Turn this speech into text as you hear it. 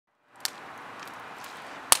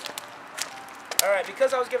Alright,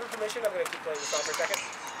 because I was given permission, I'm going to keep playing the song for a second.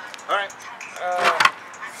 Alright.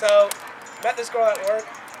 So, met this girl at work.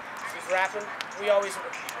 She's rapping. We always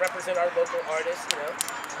represent our local artists, you know.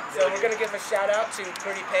 So we're going to give a shout out to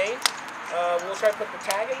Pretty Pain. We'll try to put the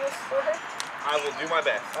tag in this for her. I will do my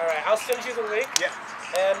best. Alright, I'll send you the link. Yeah.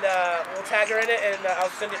 And we'll tag her in it, and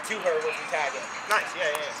I'll send it to her when we tag it. Nice,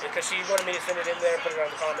 yeah. Because she wanted me to send it in there, put it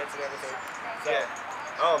on the comments and everything. So. Yeah.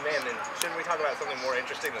 Oh man, then shouldn't we talk about something more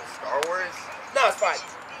interesting than Star Wars? No, it's fine.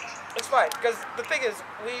 It's fine, because the thing is,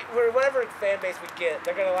 we're whatever fan base we get,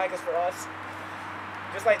 they're gonna like us for us,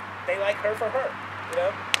 just like they like her for her, you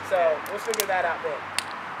know. So we'll figure that out then.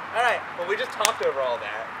 All right. Well, we just talked over all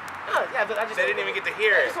that. Oh yeah, but They didn't even get to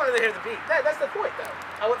hear I it. just wanted to hear the beat. That's the point, though.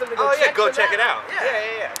 I want them to go. Oh yeah, check go them check it out.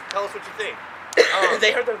 Yeah. Yeah. Tell us what you think.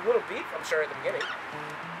 They heard the little beat, I'm sure, at the beginning.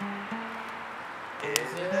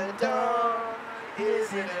 Is it a dog?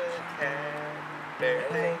 Is it a cat?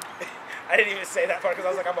 Bear. I didn't even say that part because I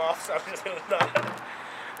was like, I'm off, so I'm just gonna nod.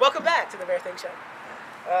 Welcome back to the Bear Thing Show.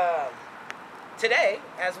 Today,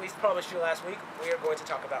 as we promised you last week, we are going to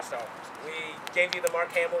talk about Star Wars. We gave you the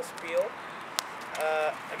Mark Hamill spiel.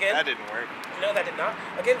 Again, That didn't work. no, that did not.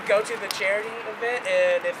 Again, go to the charity event,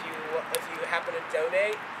 and if you happen to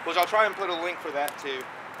donate, Which I'll try and put a link for that too.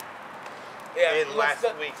 yeah, In last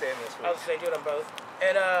week's and this I was week's. saying do it on both,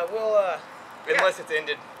 and we'll Unless it's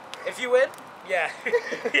ended. if you win, yeah,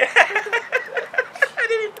 yeah. I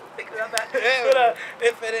didn't even think about that. But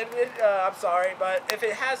if it ended, I'm sorry, but if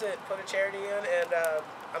it hasn't, put a charity in, and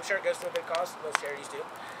I'm sure it goes to a good cause. Most charities do,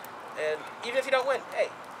 and even if you don't win, hey.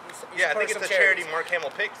 You Yeah, I think it's some a charity charities. Mark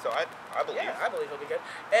Hamill picked, so I believe. Yeah, I believe it'll be good.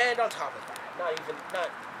 And on top of that, not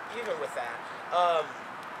even with that,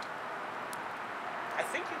 I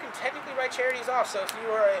think you can technically write charities off. So if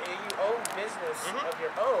you own business of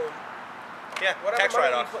your own, Yeah, whatever tax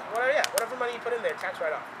money write-off. whatever money you put in there, tax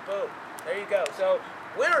write-off. Boom, there you go. So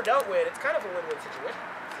win or don't win, it's kind of a win-win situation.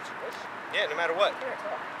 Yeah, no matter what. Yeah, it's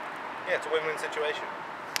all. Yeah, it's a win-win situation.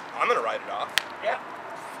 I'm gonna write it off. Yeah,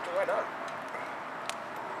 why not?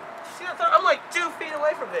 See, I'm like 2 feet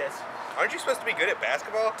away from this. Aren't you supposed to be good at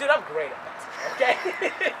basketball? Dude, I'm great at basketball,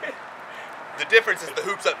 okay? The difference is the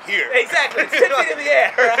hoop's up here. Exactly, it's 10 feet in the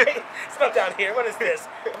air, right? It's not down here. What is this?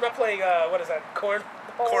 I'm not playing, what is that, cornhole?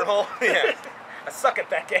 Cornhole? Yeah. I suck at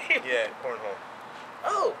that game. Yeah, cornhole.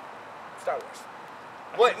 Oh, Star Wars.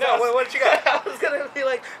 What? No, what did you got? I was going to be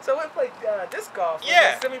like, so I went and played disc golf with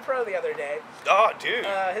Yeah. a semi-pro the other day. Oh, dude.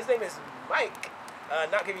 His name is Mike.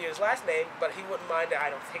 Not giving you his last name, but he wouldn't mind it, I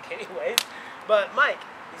don't think, anyways. But Mike,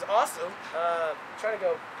 he's awesome. Trying to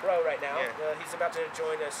go pro right now. Yeah. He's about to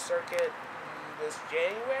join a circuit this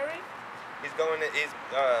January. He's going to,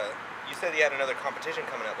 you said he had another competition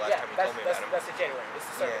coming up last time you told me about him. That's in January. It's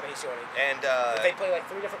the circuit that he's joining. And They play like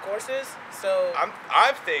 3 different courses, so...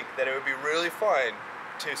 I think that it would be really fun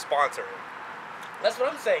to sponsor him. That's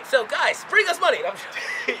what I'm saying. So guys, bring us money.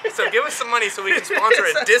 So give us some money so we can sponsor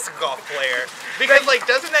a disc golf player. Because like,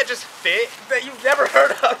 doesn't that just fit? That you've never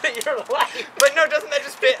heard of in your life. But no, doesn't that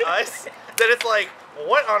just fit us? That it's like,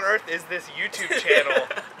 what on earth is this YouTube channel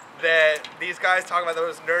that these guys talk about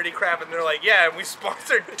those nerdy crap, and they're like, yeah, we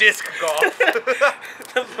sponsored disc golf.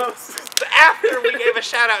 The most... After we gave a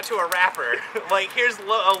shout out to a rapper, like here's a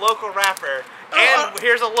local rapper, and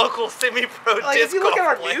here's a local semi-pro Like, disc if you look golf at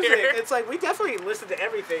our player. music, it's like we definitely listen to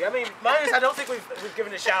everything. I mean, mine is I don't think we've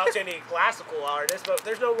given a shout out to any classical artists, but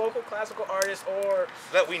there's no local classical artists or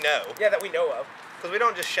That we know. yeah that we know of. Because we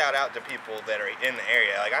don't just shout out to people that are in the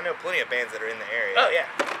area. Like, I know plenty of bands that are in the area. Oh yeah.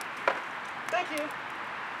 Thank you.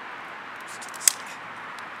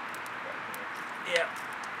 Yeah.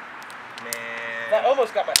 Man. That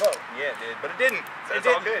almost got my vote. Yeah, it did. But it didn't. So It it's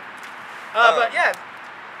all didn't. good. But yeah.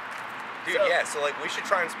 Dude, So- yeah, so like we should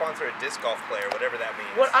try and sponsor a disc golf player, whatever that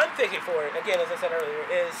means. What I'm thinking for it, again, as I said earlier,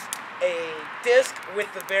 is a disc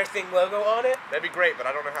with the Bear Thing logo on it. That'd be great, but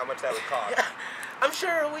I don't know how much that would cost. Yeah, I'm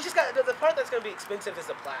sure we just got the part that's going to be expensive is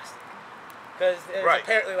the plastic. Because there's Right.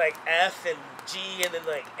 apparently like F and G and then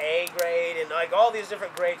like A grade and like all these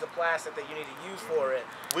different grades of plastic that you need to use for it.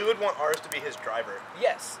 We would want ours to be his driver.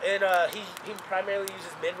 Yes, and he primarily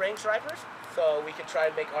uses mid-range drivers, so we could try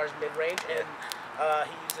and make ours mid-range. And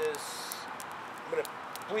he uses, I'm going to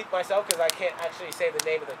bleep myself because I can't actually say the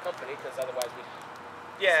name of the company because otherwise we...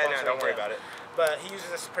 Yeah, no, Sponsoring don't worry them. about it. But he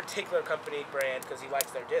uses this particular company brand because he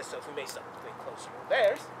likes their disc, so if we make something closer to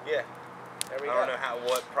theirs, Yeah. there we I go. don't know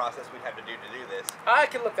what process we'd have to do this, I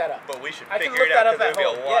can look that up. but we should I can figure look it out that up because at it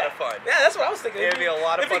would be home. a lot Yeah. of fun. Yeah, that's what I was thinking. It'd be a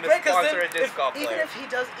lot of fun to great 'cause sponsor then a disc golf Even player. if he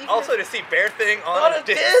does, Also to see Bear Thing on on a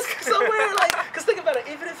disc somewhere, like, because think about it,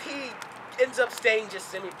 even if he ends up staying just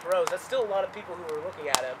semi-pros, that's still a lot of people who are looking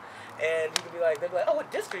at him, and he could be like, they'd be like, oh, what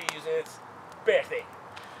disc are you using? It's bear thing.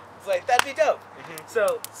 It's like, that'd be dope. Mm-hmm.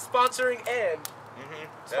 So, sponsoring and...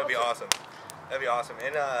 That'd be awesome. That'd be awesome.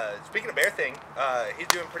 And speaking of Bear Thing, he's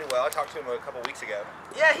doing pretty well. I talked to him a couple weeks ago.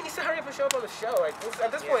 Yeah, he needs to hurry up and show up on the show. Like,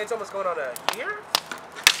 at this point, it's almost going on a year?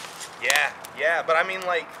 Yeah. But I mean,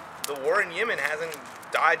 like, the war in Yemen hasn't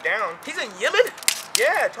died down. He's in Yemen?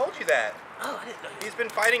 Yeah, I told you that. Oh, I didn't know. He's been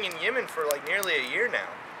fighting in Yemen for, like, nearly a year now.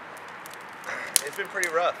 It's been pretty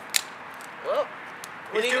rough. Well...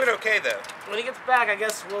 He's doing okay, though. When he gets back, I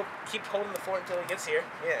guess we'll keep holding the fort until he gets here.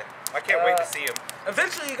 Yeah, I can't wait to see him.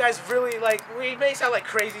 Eventually, you guys really, like, we may sound like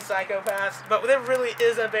crazy psychopaths, but there really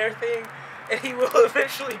is a bear thing, and he will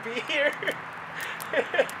eventually be here.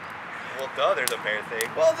 Well, duh, there's a bear thing.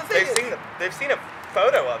 Well, the thing they've seen a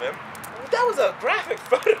photo of him. That was a graphic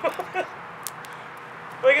photo of him.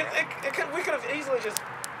 Like, we could have easily just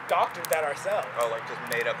doctored that ourselves. Oh, like just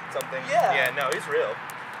made up something? Yeah. Yeah, no, he's real.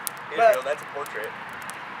 He's real. That's a portrait.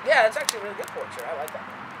 Yeah, it's actually a really good portrait. I like that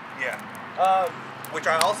one. Yeah. Which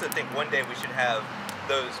I also think one day we should have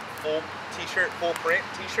those full print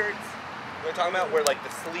t-shirts. You know what I'm talking about? Where like the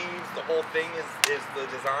sleeves, the whole thing is the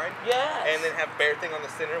design. Yes. And then have Bear Thing on the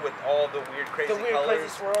center with all the weird crazy crazy colors.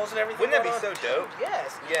 swirls and everything. Wouldn't that be so dope?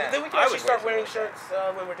 Yes. Yeah. Then we can actually start wearing shirts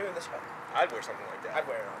when we're doing the show. I'd wear something like that. I'd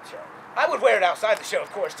wear it on the show. I would wear it outside the show, of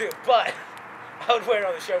course, too. But I would wear it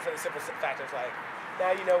on the show for the simple fact of like, now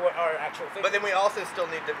you know what our actual thing is. But then we also still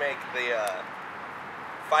need to make the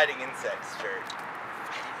fighting insects shirt.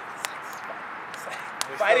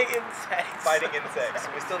 Fighting insects. Fighting insects.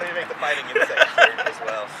 We still need to make the fighting insect shirt as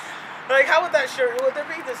well. Like, how would that shirt? Would there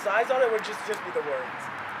be the size on it, or would just be the words?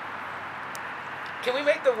 Can we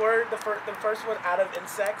make the first one out of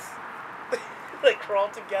insects? Like crawl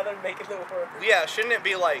together, making the word. Yeah, shouldn't it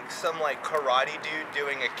be like some like karate dude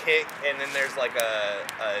doing a kick, and then there's like a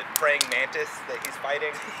praying mantis that he's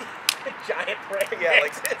fighting? A giant praying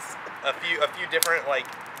mantis. Like a few different like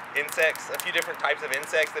insects, a few different types of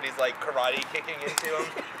insects that he's like karate kicking into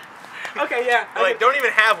them. Okay, yeah. Like don't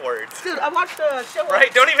even have words. Dude, I watched a show.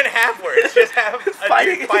 Right, don't even have words. Just have a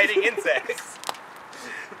dude fighting insects.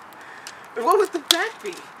 What would the back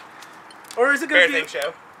be? Or is it gonna be Bear Thing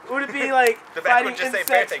show? Would it be like the back fighting would just insects,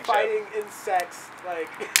 say Bear Thing fighting show. Insects, like...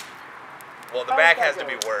 Well, the back has to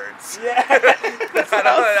be words. Yeah.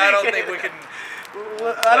 I don't think we can...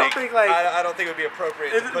 I don't think, like... I don't think it would be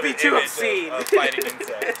appropriate to put an too image obscene. of fighting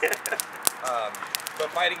insects. But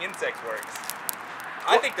fighting insects works.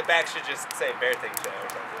 I think the back should just say Bear Thing show or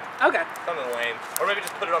something. Okay. Something lame. Or maybe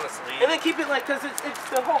just put it on the sleeve. And then keep it like, because it's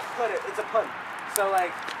the whole put it, it's a pun. So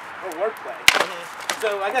like, or wordplay.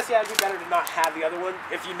 So I guess, yeah, it'd be better to not have the other one.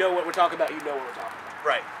 If you know what we're talking about, you know what we're talking about.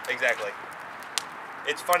 Right, exactly.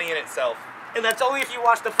 It's funny in itself. And that's only if you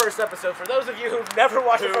watch the first episode. For those of you who've never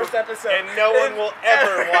watched the first episode. And no one will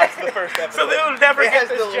ever watch the first episode. So they will never get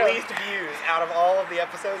this joke. It has the joke. least views out of all of the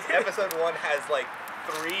episodes. Episode 1 has like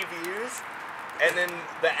 3 views. And then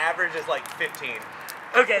the average is like 15.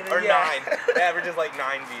 Okay, then or yeah. 9. The average is like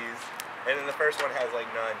 9 views. And then the first one has like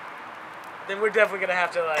none. Then we're definitely going to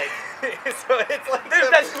have to like... So it's like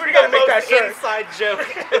we're going to make that shirt. Inside joke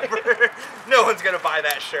ever. No one's going to buy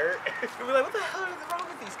that shirt. We'll be like, what the hell is wrong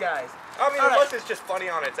with these guys? I mean, unless it's just funny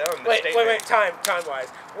on its own. Wait, time-wise.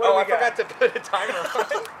 I forgot to put a timer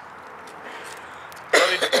on. Let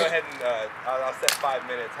me just go ahead and I'll set 5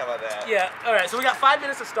 minutes. How about that? Yeah, alright, so we got 5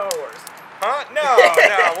 minutes of Star Wars. Huh? No,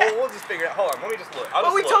 we'll just figure it out. Hold on, let me just look.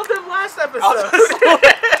 But we told them last episode.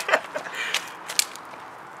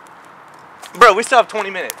 Bro, we still have 20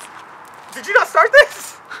 minutes. Did you not start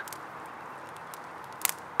this?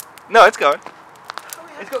 No, it's going.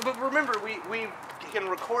 It's going, but remember, we can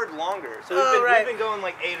record longer. So we've been going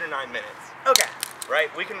like 8 or 9 minutes. Okay.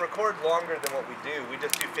 Right? We can record longer than what we do. We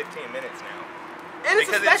just do 15 minutes now. And it's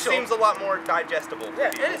because a special. It seems a lot more digestible for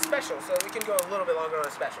people. And it's special, so we can go a little bit longer on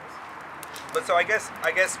the specials. But so I guess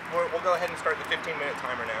we'll go ahead and start the 15-minute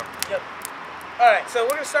timer now. Yep. Alright, so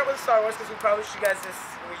we're going to start with Star Wars because we promised you guys this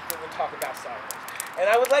week that we'll talk about Star Wars. And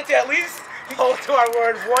I would like to at least hold to our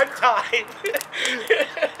word one time.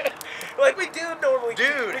 Like we do normally.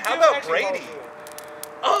 Dude, how about Brady?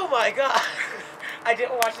 Oh my god. I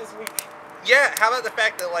didn't watch this week. Yeah, how about the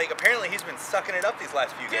fact that like apparently he's been sucking it up these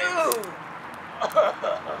last few games? Dude!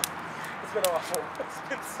 It's been awful. It's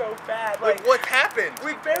been so bad. Like what happened?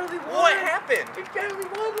 We barely won. What happened? We barely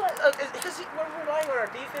won. Because we're relying on our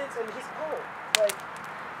defense and he's home. Like,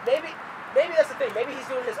 maybe that's the thing. Maybe he's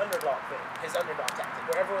doing his underdog thing. His underdog tactic.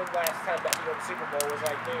 Where everyone last time that he won the Super Bowl was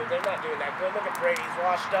like, dude, they're not doing that good. Look at Brady. He's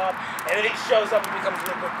washed up. And then he shows up and becomes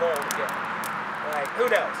liquid gold again. Like, who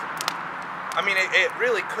knows? I mean, it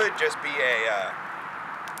really could just be a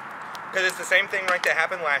Because it's the same thing like that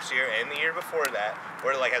happened last year and the year before that,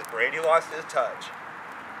 where like as Brady lost his touch.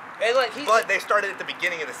 And like but they started at the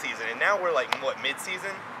beginning of the season, and now we're like what,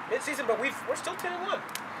 mid-season? Mid-season, but we're still 10-1.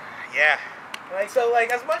 Yeah. Like so,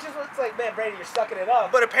 like as much as it's like, man, Brady, you're sucking it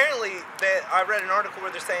up. But apparently, I read an article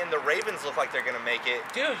where they're saying the Ravens look like they're gonna make it.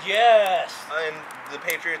 Dude, yes. And the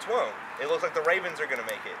Patriots won't. It looks like the Ravens are gonna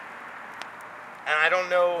make it. And I don't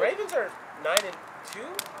know. Ravens are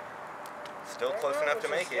 9-2. Still close enough to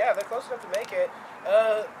make it. Yeah, they're close enough to make it.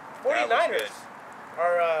 49ers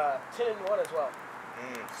are 10-1 as well.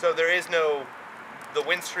 So there is no. The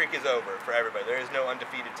win streak is over for everybody. There is no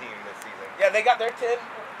undefeated team this season. Yeah, they got their 10.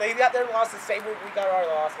 They got their loss the same week we got our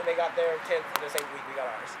loss, and they got their 10th the same week we got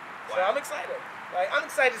ours. Wow. So I'm excited. Like I'm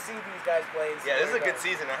excited to see these guys play. Yeah, this is a good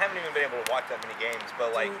season. I haven't even been able to watch that many games,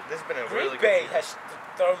 but like this has been a really good Green Bay season.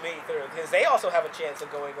 has thrown me through because they also have a chance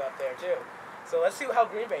of going up there too. So let's see how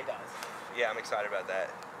Green Bay does. Yeah, I'm excited about that.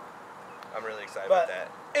 I'm really excited about that.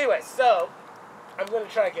 Anyway, so I'm going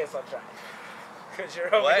to try and get us on track. Because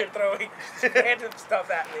you're over here throwing random stuff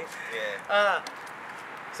at me. Yeah.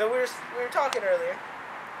 So we were talking earlier.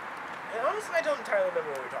 And honestly, I don't entirely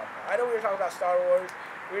remember what we were talking about. I know we were talking about Star Wars.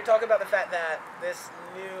 We were talking about the fact that this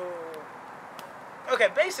new... Okay,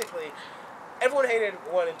 basically, everyone hated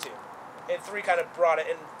 1 and 2. And 3 kind of brought it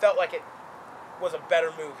and felt like it was a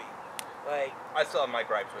better movie. Like, I still have my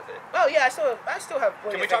gripes with it. Oh yeah, I still have.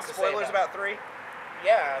 Can we talk spoilers about 3?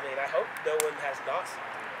 Yeah, I mean, I hope no one has not seen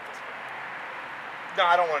 3 at this point. No,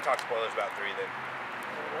 I don't want to talk spoilers about 3 then.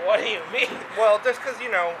 What do you mean? Well, just because,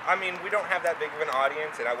 you know, I mean, we don't have that big of an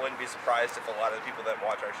audience, and I wouldn't be surprised if a lot of the people that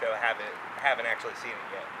watch our show haven't actually seen it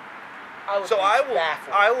yet. I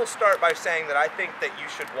will start by saying that I think that you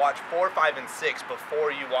should watch 4, 5, and 6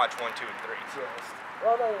 before you watch 1, 2, and 3. Purist.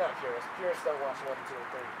 Well, no, you're not purist. Purists don't watch 1, 2, and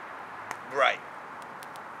 3. Right.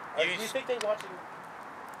 Do you think they watch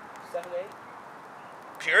 7, 8?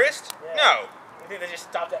 Purist? Yeah. No. You think they just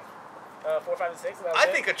stopped at 4, 5, and 6? And I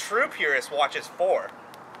think a true purist watches 4.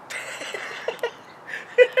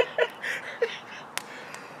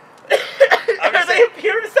 Are they a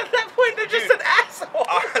purist at that point? They're just an asshole.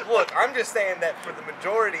 Look, I'm just saying that for the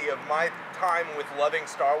majority of my time with loving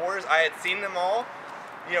Star Wars, I had seen them all.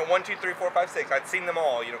 You know, 1, 2, 3, 4, 5, 6. I'd seen them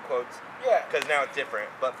all, you know, quotes. Yeah. Because now it's different.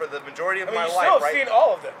 But for the majority of my life, you still have seen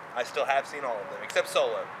all of them. I still have seen all of them, except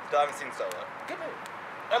Solo. Still haven't seen Solo. Good movie.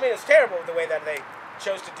 I mean, it's terrible the way that they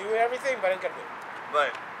chose to do everything, but it's good movie.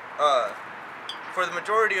 But, for the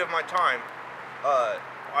majority of my time,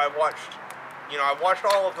 I watched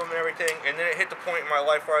all of them and everything, and then it hit the point in my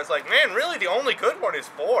life where I was like, man, really the only good one is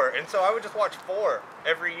 4. And so I would just watch 4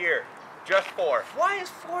 every year. Just 4. Why is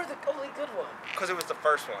 4 the only good one? Because it was the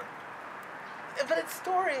first one. But its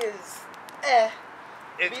story is eh.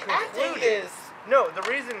 It's the acting is... No, the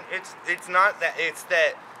reason it's not that, it's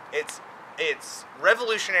that it's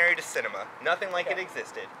revolutionary to cinema. Nothing like it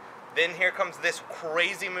existed. Then here comes this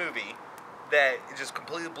crazy movie that just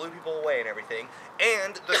completely blew people away and everything.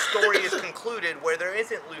 And the story is concluded where there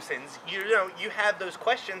isn't loose ends. You know, you have those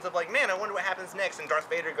questions of like, man, I wonder what happens next. And Darth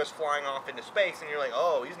Vader goes flying off into space, and you're like,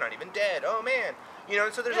 oh, he's not even dead. Oh man, you know.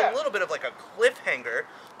 So there's a little bit of like a cliffhanger,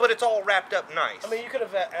 but it's all wrapped up nice. I mean, you could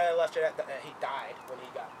have left it at he died when he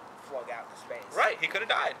got flung out into space. Right, he could have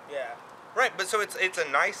died. Yeah. Right, but so it's a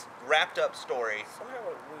nice wrapped up story. Somehow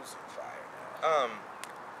we're losing fire now.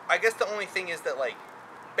 I guess the only thing is that like,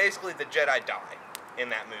 basically the Jedi die in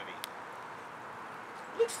that movie.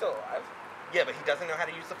 Luke's still alive. Yeah, but he doesn't know how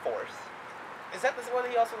to use the Force. Is that the one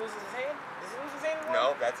he also loses his hand? Does he lose his hand in one?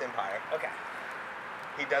 No, that's Empire. Okay.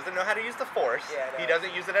 He doesn't know how to use the Force. Yeah, no. He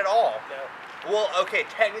doesn't use it at all. No. Well, okay,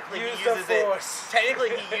 technically he uses it.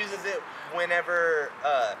 Technically he uses it whenever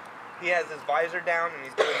he has his visor down and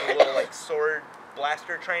he's doing the little like sword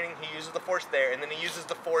blaster training. He uses the Force there, and then he uses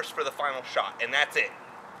the Force for the final shot, and that's it.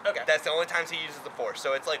 Okay. That's the only times he uses the Force.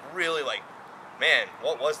 So it's like really like, man,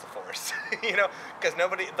 what was the Force? You know, because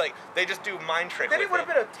nobody like they just do mind trick. Then with it would have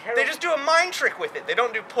been a terrible. They just do a mind trick with it. They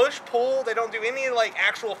don't do push pull. They don't do any like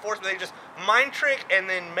actual Force. But they just mind trick and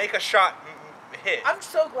then make a shot hit. I'm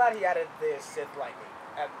so glad he added the Sith lightning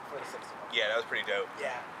for the 6th one. Yeah, that was pretty dope.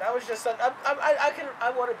 Yeah, that was just. I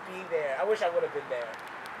want to be there. I wish I would have been there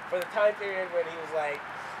for the time period when he was like,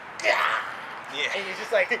 yeah. Yeah. And you're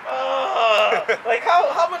just like, oh! Like, how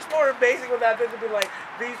much more amazing would that have been to be like,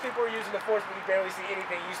 these people are using the Force, but you barely see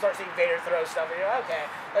anything. You start seeing Vader throw stuff, and you're like, okay,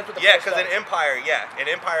 that's what the Force because in does. Empire,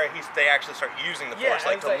 they actually start using the Force,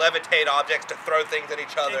 like to levitate objects, to throw things at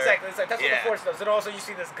each other. Exactly, it's like, that's what the Force does. And also you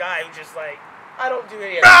see this guy who just like, I don't do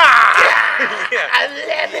any of that. I'm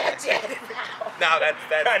limited now. No, that's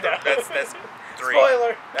 3.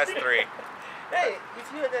 Spoiler. That's 3. Hey, if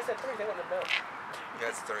you had that said 3, they wouldn't have known.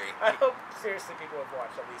 That's 3. I hope seriously people have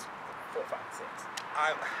watched at least 4, 5, and 6.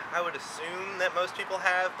 I would assume that most people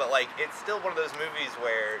have, but like it's still one of those movies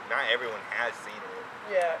where not everyone has seen it.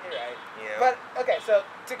 Yeah, you're right. You know? But okay, so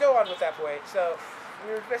to go on with that point, so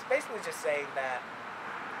we were basically just saying that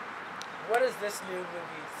what is this new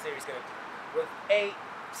movie series gonna do? With 8,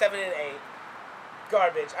 7, and 8,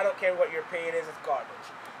 garbage. I don't care what your opinion is, it's garbage.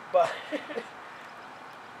 But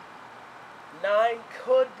 9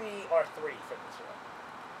 could be our 3 for this one,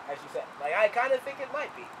 as you said. Like I kind of think it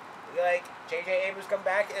might be. Like J.J. Abrams come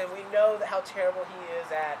back, and we know how terrible he is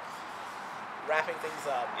at wrapping things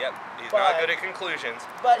up. Yep, he's not good at conclusions.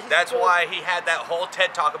 But that's why he had that whole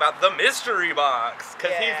TED talk about the mystery box,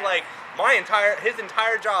 because he's like, his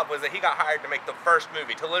entire job was that he got hired to make the first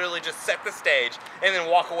movie, to literally just set the stage and then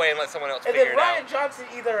walk away and let someone else figure it out. And then Ryan Johnson,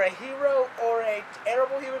 either a hero or a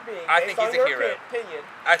terrible human being. I think he's a hero. Opinion.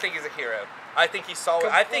 I think he's a hero. I think he saw it.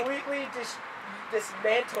 I think completely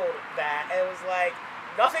dismantled that and was like,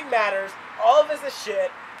 nothing matters. All of this is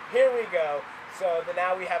shit. Here we go. So then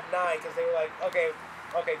now we have 9 because they were like, okay,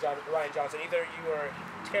 Ryan Johnson, either you are a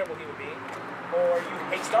terrible human being or you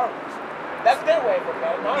hate Star Wars. That's their way of looking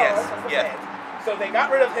at it, not ours, that's the fans. So they got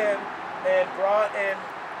rid of him and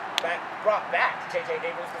brought back J.J.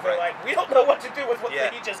 Abrams because they're like, we don't know what to do with what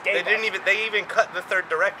he just gave us. They even cut the third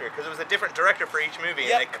director because it was a different director for each movie,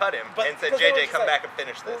 and they cut him and said, J.J., come back and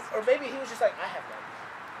finish this. Or maybe he was just like, I have none.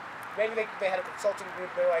 Maybe they had a consulting group.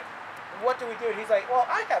 They're like, what do we do? And he's like, well,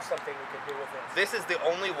 I have something we can do with this. This is the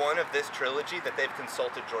only one of this trilogy that they've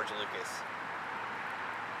consulted George Lucas.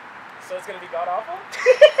 So it's going to be god-awful?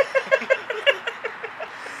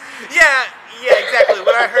 Yeah, exactly.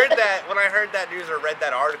 When I heard that news or read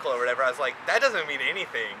that article or whatever, I was like, that doesn't mean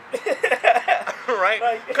anything.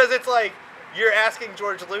 Right? Because it's like, you're asking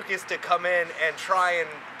George Lucas to come in and try and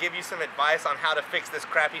give you some advice on how to fix this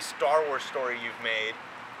crappy Star Wars story you've made.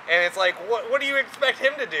 And it's like, what do you expect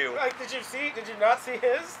him to do? Like, did you not see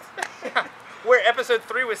his? Where episode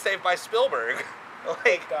 3 was saved by Spielberg.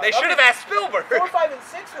 Like, they should have asked Spielberg. 4, 5, and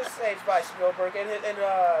 6 was saved by Spielberg and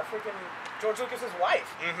freaking George Lucas's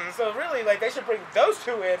wife. Mm-hmm. So really, like, they should bring those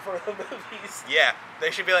 2 in for the movies. Yeah, they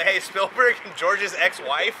should be like, hey, Spielberg and George's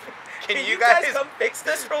ex-wife, can you guys come fix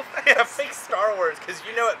this real fast? Yeah, fix Star Wars, because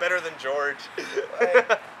you know it better than George.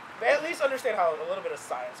 They at least understand how a little bit of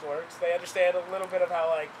science works. They understand a little bit of how,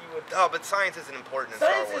 like, you would... Oh, but science isn't important in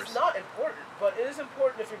Star Wars. Science is not important, but it is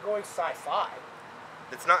important if you're going sci-fi.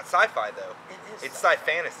 It's not sci-fi, though. It is. It's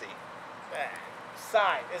sci-fantasy.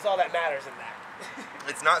 Sci is all that matters in that.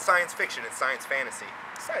 It's not science fiction, it's science fantasy.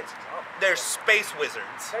 Science drama. There's space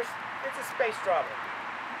wizards. It's a space drama.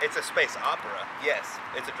 It's a space opera. Yes,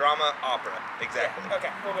 it's a drama opera. Exactly. Yeah,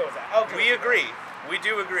 okay, we'll go with that. We agree. We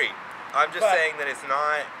do agree. I'm just saying that it's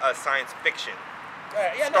not a science fiction.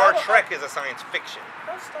 Star Trek is a science fiction.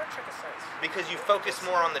 How is Star Trek a science fiction? Because you focus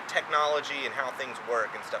more on the technology and how things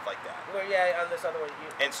work and stuff like that. Well, yeah, on this other one,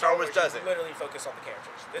 and Star Wars doesn't. You literally focus on the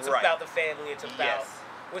characters. It's about the family. It's about,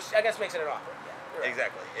 which I guess makes it an opera. Yeah, right.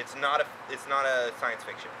 Exactly. It's not a science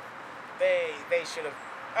fiction. They should have.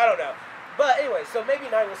 I don't know, but anyway, so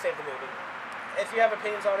maybe 9 will save the movie. If you have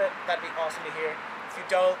opinions on it, that'd be awesome to hear. If you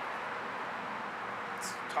don't,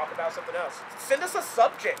 talk about something else. Send us a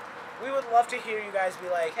subject. We would love to hear you guys be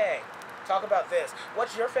like, hey, talk about this.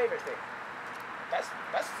 What's your favorite thing? That's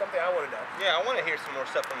something I want to know. Yeah, I want to hear some more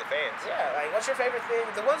stuff from the fans. Yeah, like, what's your favorite thing?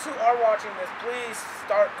 The ones who are watching this, please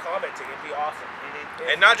start commenting. It'd be awesome.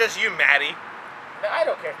 Mm-hmm. And not just you, Maddie. I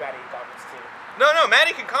don't care if Maddie comments too. No,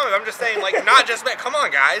 Maddie can comment. I'm just saying, like, not just Matt. Come on,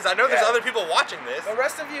 guys. I know there's other people watching this. The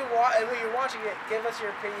rest of you, when you're watching it, give us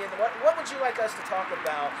your opinion. What would you like us to talk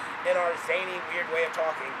about in our zany, weird way of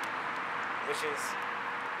talking? Which is...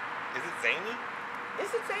 Is it zany? Is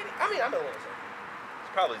it zany? I mean, I'm a little zany.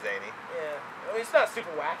 It's probably zany. Yeah. I mean, it's not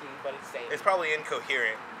super wacky, but it's zany. It's probably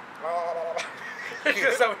incoherent.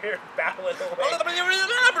 Just over here babbling away.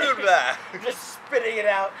 Just spitting it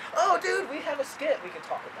out. Oh, dude, we have a skit we can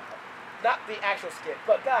talk about. Not the actual skit,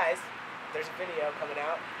 but guys, there's a video coming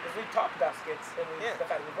out because we've talked about skits and the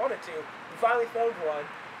fact that we wanted to. We finally filmed one.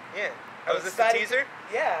 Yeah. Was this a teaser?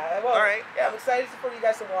 Yeah. Well, all right. Yeah, I'm excited for you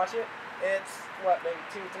guys to watch it. It's, maybe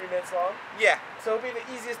 2-3 minutes long? Yeah. So it'll be the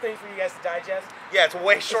easiest thing for you guys to digest. Yeah, it's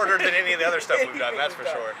way shorter than any of the other stuff we've done, that's for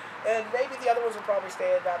sure. And maybe the other ones will probably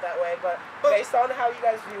stay about that way, but based on how you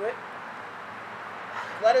guys view it,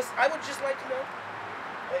 I would just like to know.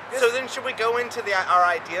 So then should we go into our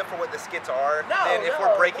idea for what the skits are? If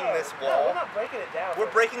we're breaking this wall? No, we're not breaking it down.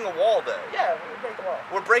 We're breaking a wall, though. Yeah, we're breaking a wall.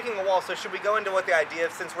 We're breaking a wall, so should we go into what the idea,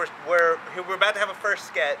 since we're about to have a first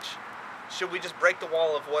sketch, should we just break the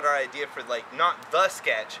wall of what our idea for, like, not the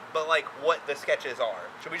sketch, but, like, what the sketches are?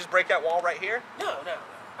 Should we just break that wall right here? No.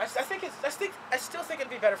 I still think it'd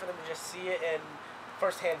be better for them to just see it and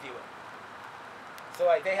first-hand view it. So,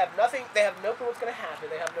 like, they have no clue what's going to happen.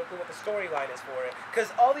 They have no clue what the storyline is for it. Because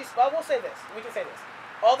all these, well, we'll say this. We can say this.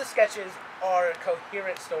 All the sketches are a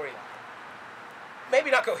coherent storyline. Maybe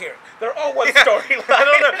not coherent. They're all one storyline. I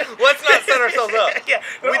don't know. Let's not set ourselves up. Yeah,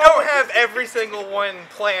 we don't have every single one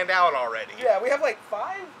planned out already. Yeah, we have like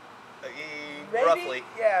 5? Maybe? Roughly.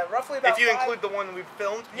 Yeah, roughly about 5. If you include the one we've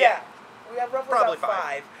filmed? Yeah. We have roughly Probably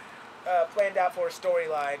about 5 planned out for a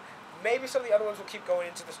storyline. Maybe some of the other ones will keep going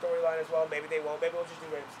into the storyline as well. Maybe they won't. Maybe we'll just do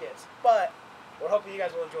random skits. But we're hoping you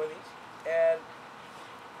guys will enjoy these. And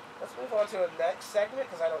let's move on to the next segment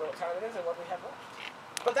because I don't know what time it is and what we have left.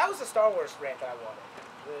 But that was the Star Wars rant that I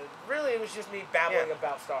wanted. Really, it was just me babbling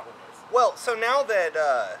about Star Wars. Well, so now that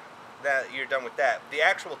that you're done with that, the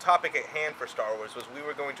actual topic at hand for Star Wars was we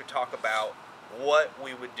were going to talk about what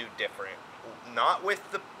we would do different. Not with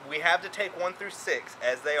the... We have to take 1 through 6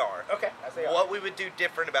 as they are. Okay, as they are. What we would do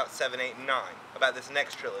different about 7, 8, and 9, about this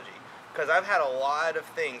next trilogy. Because I've had a lot of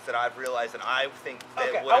things that I've realized that I think that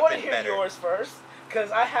would have been better. I want to hear yours first, because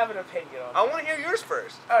I have an opinion on it. I want to hear yours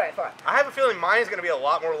first. Alright, fine. I have a feeling mine is going to be a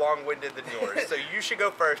lot more long-winded than yours, so you should go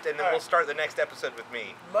first, and then we'll start the next episode with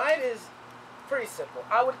me. Mine is pretty simple.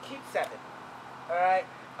 I would keep 7. Alright?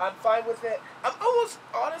 I'm fine with it. I'm almost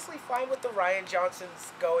honestly fine with the Rian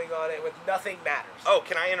Johnson's going on it with Nothing Matters. Oh,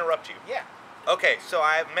 can I interrupt you? Yeah. Okay, so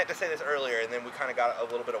I meant to say this earlier, and then we kind of got a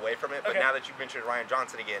little bit away from it, but now that you've mentioned Rian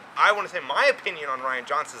Johnson again, I want to say my opinion on Rian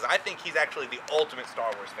Johnson is I think he's actually the ultimate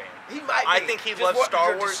Star Wars fan. He might be. I think he loves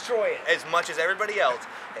Star Wars destroy it. as much as everybody else,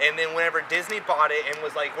 and then whenever Disney bought it and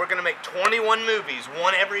was like, we're going to make 21 movies,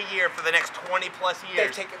 one every year for the next 20 plus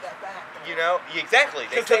years. They've taken that back. You know? Exactly.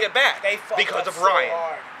 They took it back. They because of so Ryan.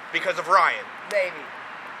 Hard. Because of Ryan. Maybe.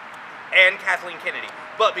 And Kathleen Kennedy.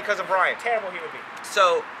 But because of Ryan. Terrible human being.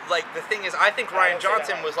 So, like, the thing is, I think Rian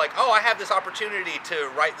Johnson was like, oh, I have this opportunity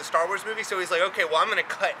to write the Star Wars movie. So he's like, okay, well, I'm going to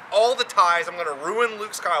cut all the ties. I'm going to ruin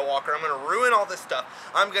Luke Skywalker. I'm going to ruin all this stuff.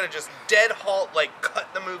 I'm going to just dead halt, like,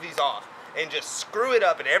 cut the movies off and just screw it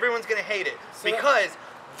up, and everyone's going to hate it because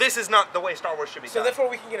this is not the way Star Wars should be done. So therefore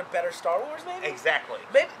we can get a better Star Wars, maybe? Exactly.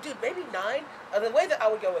 Maybe 9? The way that I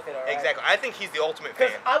would go with it, alright? Exactly. I think he's the ultimate fan.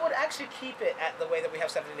 Because I would actually keep it at the way that we have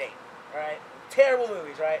 7 and 8, alright? Terrible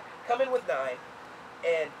movies, right? Come in with 9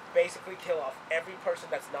 and basically kill off every person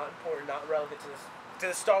that's not important, not relevant to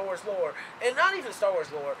the Star Wars lore. And not even Star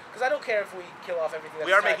Wars lore, because I don't care if we kill off everything that's...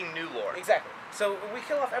 We are making new lore. Exactly. So we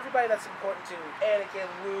kill off everybody that's important to Anakin,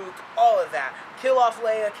 Luke, all of that. Kill off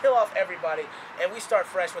Leia, kill off everybody, and we start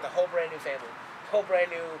fresh with a whole brand new family, whole brand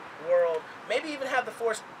new world. Maybe even have the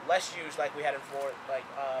Force less used like we had in 4,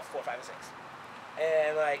 5, and 6.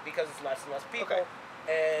 And like because it's less and less people,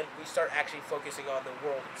 and we start actually focusing on the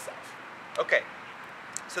world itself. Okay.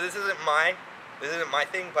 So this isn't my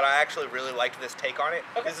thing, but I actually really liked this take on it.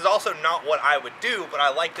 Okay. This is also not what I would do, but I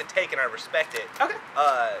like the take and I respect it. Okay.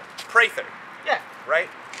 Prather. Yeah. Right?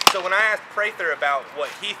 So when I asked Prather about what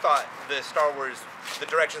he thought the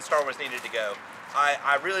direction Star Wars needed to go,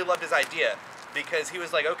 I really loved his idea because he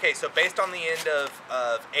was like, okay, so based on the end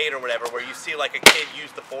of 8 or whatever, where you see like a kid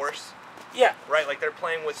use the Force. Yeah. Right? Like they're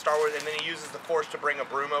playing with Star Wars and then he uses the Force to bring a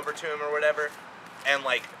broom over to him or whatever. And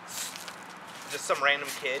like... just some random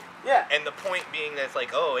kid. Yeah. And the point being that it's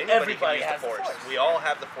like, oh, anybody can use the Force. We all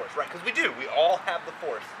have the Force. Right, because we do. We all have the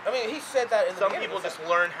Force. I mean, he said that in the beginning. Some people just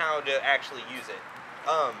learn how to actually use it.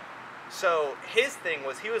 So his thing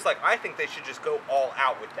was, he was like, I think they should just go all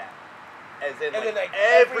out with that. As in, like,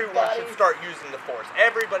 everyone should start using the Force.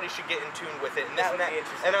 Everybody should get in tune with it and this and that.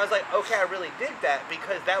 And I was like, okay, I really dig that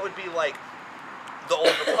because that would be like the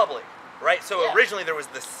Old Republic, right? So originally there was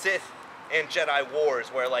the Sith and Jedi Wars,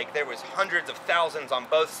 where like there was hundreds of thousands on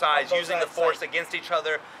both sides using the Force against each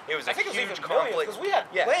other. It was a huge conflict. Because we had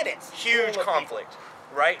planets. Huge conflict,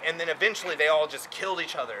 right? And then eventually they all just killed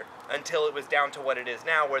each other until it was down to what it is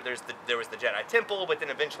now, where there was the Jedi Temple, but then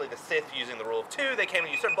eventually the Sith using the rule of 2, they came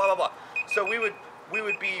and usurped, blah blah blah. So we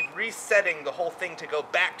would be resetting the whole thing to go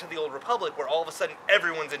back to the Old Republic, where all of a sudden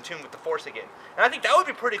everyone's in tune with the Force again. And I think that would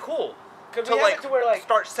be pretty cool. To like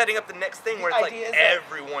start setting up the next thing where it's like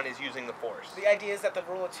everyone is using the Force. The idea is that the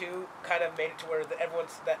rule of 2 kind of made it to where the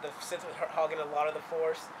Sith were hogging a lot of the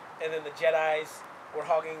Force, and then the Jedis were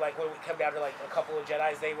hogging, like when we come down to like a couple of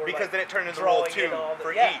Jedis, they were because like, then it turned into rule of 2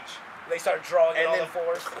 for each. They started drawing in all the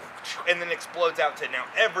Force, and then explodes out to now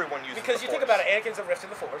everyone uses the Force. Because you think about it, Anakin's a rift in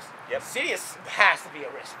the Force. Yep. Sidious has to be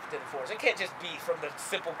a rift in the Force. It can't just be from the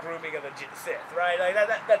simple grooming of a Sith, right? Like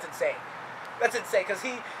that's insane. That's insane because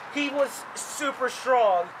he was super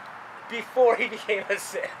strong before he became a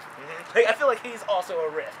Sith. Mm-hmm. Like I feel like he's also a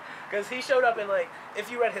Rift because he showed up in like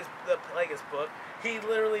if you read his book, he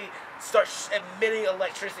literally starts emitting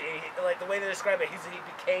electricity. Like the way they describe it, he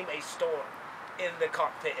became a storm in the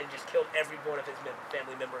cockpit and just killed every one of his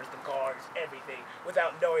family members, the guards, everything,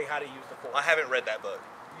 without knowing how to use the Force. I haven't read that book.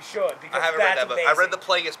 You should, because I haven't read that book. amazing. I read the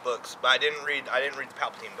Plagueis books, but I didn't read the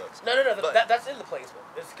Palpatine books. No. That's in the Plagueis book.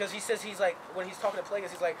 It's because he says he's like when he's talking to Plagueis,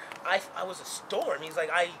 he's like I was a storm. He's like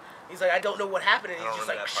I don't know what happened, and I don't he's just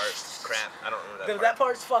remember like that part. Crap, I don't remember that part. That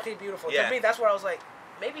part's fucking beautiful. Yeah. To me, that's where I was like,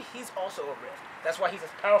 maybe he's also a Rift. That's why he's as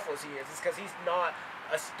powerful as he is. It's because he's not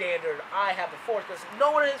a standard. I have the Force because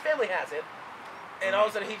no one in his family has it, and all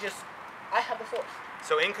of a sudden I have the Force.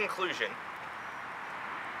 So in conclusion.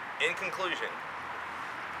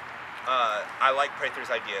 I like Prather's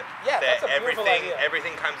idea. Yeah, that that's a beautiful idea.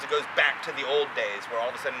 Everything kind of goes back to the old days, where all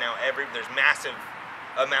of a sudden now there's massive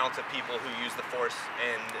amounts of people who use the Force,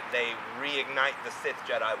 and they reignite the Sith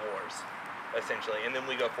Jedi Wars, essentially, and then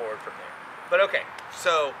we go forward from there. But okay,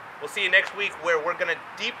 so we'll see you next week, where we're gonna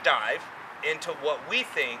deep dive into what we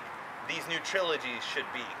think these new trilogies should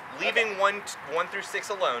be, leaving 1 through 6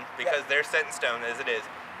 alone because they're set in stone as it is.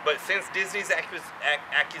 But since Disney's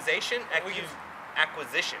acquisition.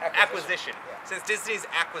 Since Disney's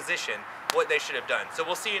acquisition, what they should have done. So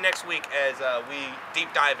we'll see you next week as we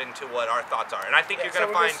deep dive into what our thoughts are. And I think you're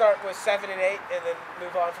gonna find. So we're gonna start with 7 and 8, and then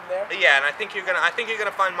move on from there. Yeah, and I think you're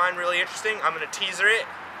gonna find mine really interesting. I'm gonna teaser it.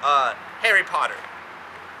 Harry Potter.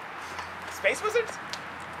 Space Wizards.